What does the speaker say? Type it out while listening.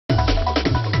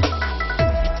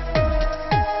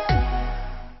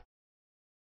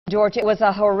George, it was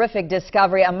a horrific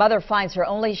discovery. A mother finds her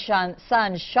only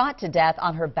son shot to death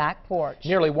on her back porch.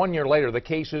 Nearly 1 year later, the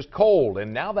case is cold,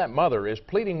 and now that mother is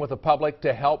pleading with the public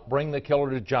to help bring the killer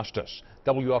to justice.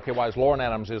 WLKY's Lauren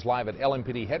Adams is live at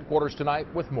LMPD headquarters tonight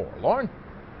with more. Lauren?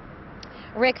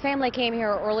 Rick, family came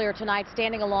here earlier tonight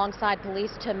standing alongside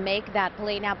police to make that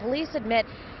plea. Now, police admit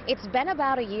it's been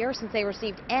about a year since they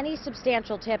received any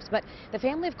substantial tips, but the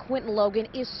family of Quentin Logan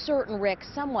is certain, Rick,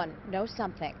 someone knows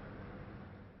something.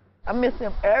 I miss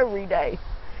him every day.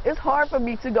 It's hard for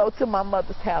me to go to my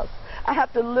mother's house. I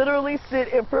have to literally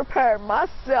sit and prepare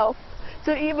myself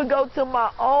to even go to my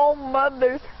own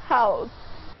mother's house.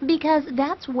 Because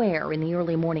that's where, in the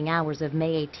early morning hours of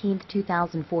May 18,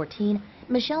 2014,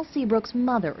 Michelle Seabrook's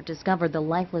mother discovered the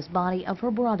lifeless body of her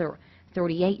brother,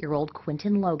 38-year-old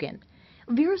Quentin Logan.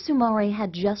 Vera Sumare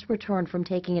had just returned from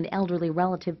taking an elderly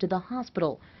relative to the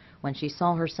hospital when she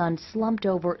saw her son slumped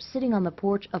over, sitting on the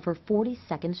porch of her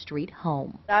 42nd Street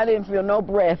home. I didn't feel no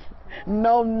breath,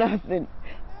 no nothing.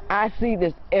 I see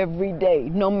this every day,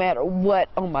 no matter what,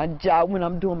 on my job. When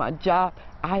I'm doing my job,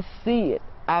 I see it,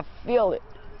 I feel it.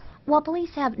 While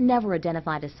police have never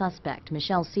identified a suspect,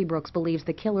 Michelle Seabrooks believes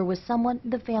the killer was someone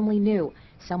the family knew,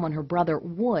 someone her brother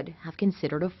would have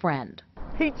considered a friend.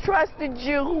 He trusted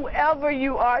you, whoever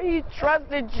you are, he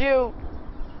trusted you.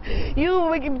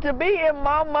 To be in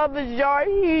my mother's yard,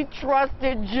 he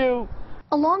trusted you.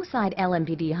 Alongside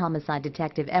LMPD homicide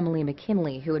detective Emily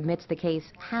McKinley, who admits the case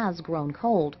has grown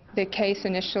cold. The case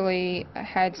initially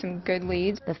had some good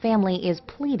leads. The family is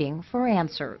pleading for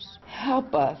answers.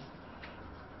 Help us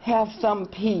have some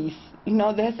peace. You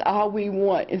know, that's all we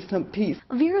want is some peace.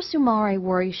 Vera Sumare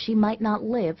worries she might not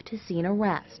live to see an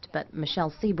arrest, but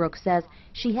Michelle Seabrook says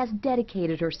she has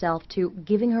dedicated herself to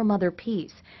giving her mother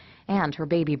peace and her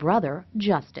baby brother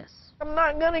justice. I'm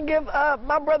not going to give up.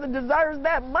 My brother deserves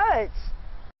that much.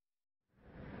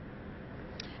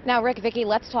 Now, Rick, Vicki,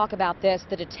 let's talk about this.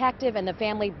 The detective and the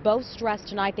family both stressed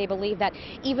tonight they believe that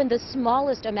even the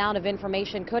smallest amount of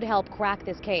information could help crack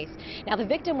this case. Now, the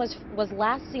victim was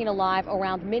last seen alive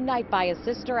around midnight by his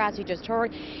sister, as you just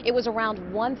heard. It was around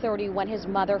 1:30 when his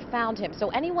mother found him. So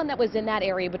anyone that was in that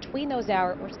area between those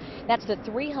hours, that's the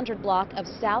 300 block of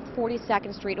South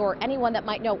 42nd Street, or anyone that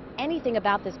might know anything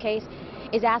about this case,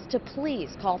 is asked to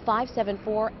please call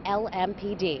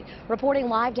 574-LMPD. Reporting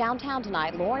live downtown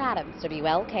tonight, Lauren Adams,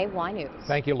 WLKY News.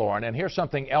 Thank you, Lauren. And here's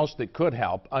something else that could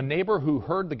help. A neighbor who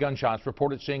heard the gunshots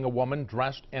reported seeing a woman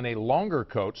dressed in a longer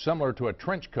coat similar to a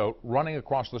trench coat running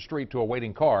across the street to a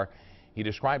waiting car. He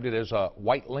described it as a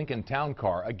white Lincoln Town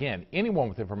car. Again, anyone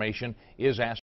with information is asked